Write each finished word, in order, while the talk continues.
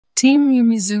Team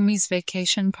Umizoomi's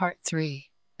Vacation Part 3,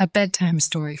 a bedtime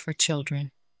story for children.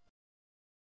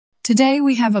 Today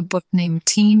we have a book named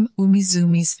Team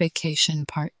Umizoomi's Vacation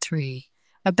Part 3,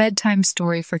 a bedtime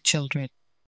story for children.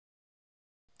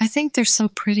 I think they're so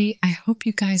pretty. I hope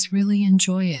you guys really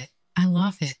enjoy it. I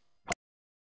love it.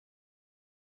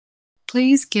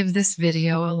 Please give this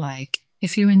video a like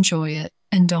if you enjoy it,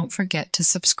 and don't forget to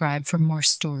subscribe for more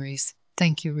stories.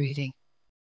 Thank you, reading.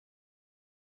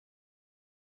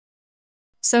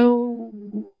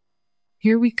 So,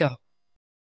 here we go.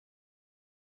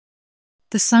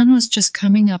 The sun was just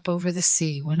coming up over the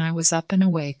sea when I was up and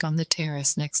awake on the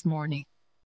terrace next morning.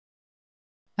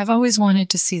 I've always wanted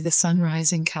to see the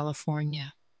sunrise in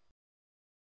California.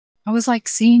 I was like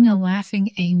seeing a laughing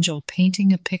angel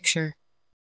painting a picture.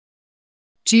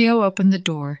 Gio opened the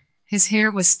door. His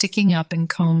hair was sticking up and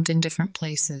combed in different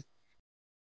places.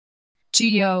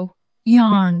 Gio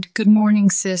yawned. "Good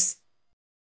morning, sis."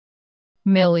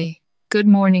 Millie, "Good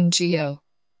morning, Gio."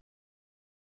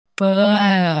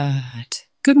 "But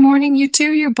good morning, you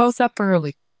two. You're both up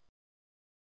early."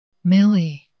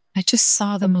 "Millie, I just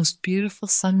saw the most beautiful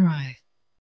sunrise."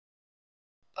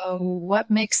 "Oh, what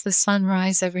makes the sun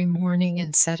rise every morning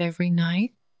and set every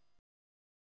night?"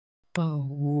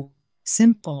 "Oh,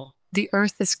 simple. The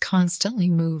earth is constantly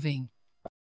moving.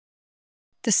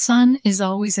 The sun is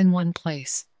always in one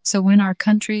place. So when our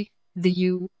country, the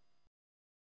U.S.,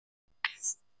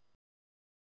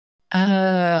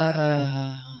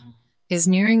 is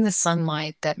nearing the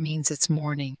sunlight, that means it's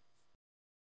morning.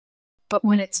 But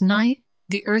when it's night,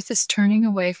 the earth is turning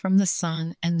away from the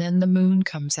sun, and then the moon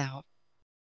comes out.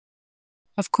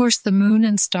 Of course, the moon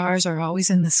and stars are always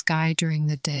in the sky during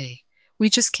the day. We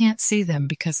just can't see them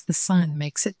because the sun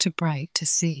makes it too bright to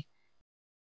see."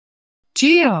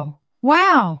 "Gio,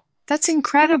 wow, that's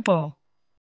incredible."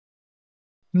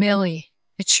 "Millie,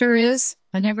 it sure is.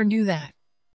 I never knew that."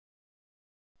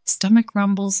 Stomach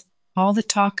rumbles. All the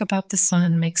talk about the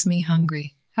sun makes me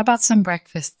hungry. How about some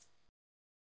breakfast?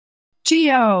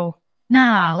 "Gio,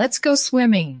 nah, let's go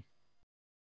swimming."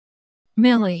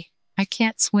 "Millie, I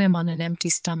can't swim on an empty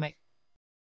stomach."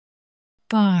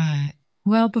 "But,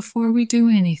 well, before we do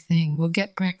anything, we'll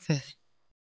get breakfast."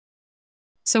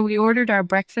 So we ordered our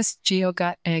breakfast. Gio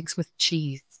got eggs with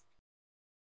cheese.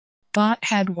 Bot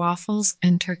had waffles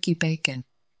and turkey bacon.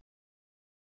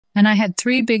 And I had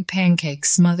 3 big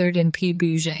pancakes smothered in pea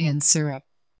bougie and syrup.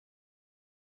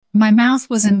 My mouth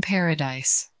was in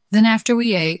paradise. Then after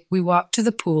we ate, we walked to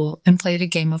the pool and played a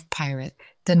game of pirate,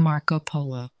 then Marco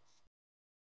Polo.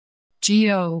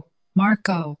 "Gio,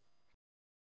 Marco."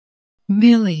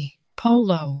 "Millie,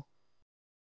 Polo."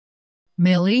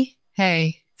 "Millie,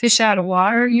 hey, fish out of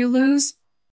water, you lose."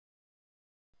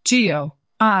 "Gio,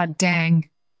 ah, dang."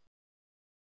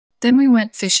 Then we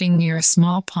went fishing near a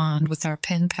small pond with our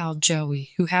pen pal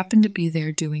Joey, who happened to be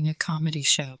there doing a comedy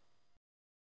show.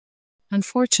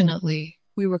 Unfortunately,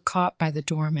 we were caught by the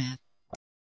doormat.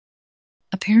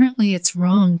 Apparently, it's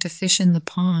wrong to fish in the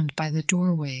pond by the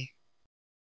doorway.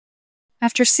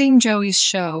 After seeing Joey's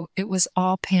show, it was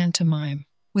all pantomime,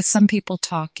 with some people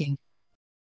talking.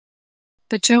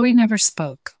 But Joey never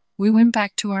spoke. We went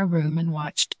back to our room and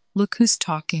watched Look Who's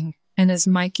Talking, and as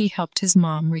Mikey helped his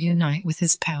mom reunite with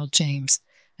his pal James,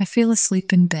 I fell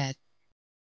asleep in bed.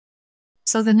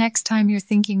 So the next time you're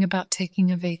thinking about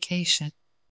taking a vacation,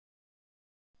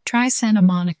 try Santa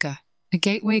Monica, a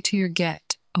gateway to your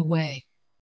getaway.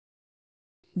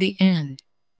 The end.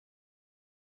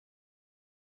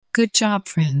 Good job,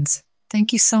 friends.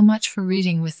 Thank you so much for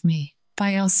reading with me.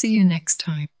 Bye, I'll see you next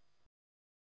time.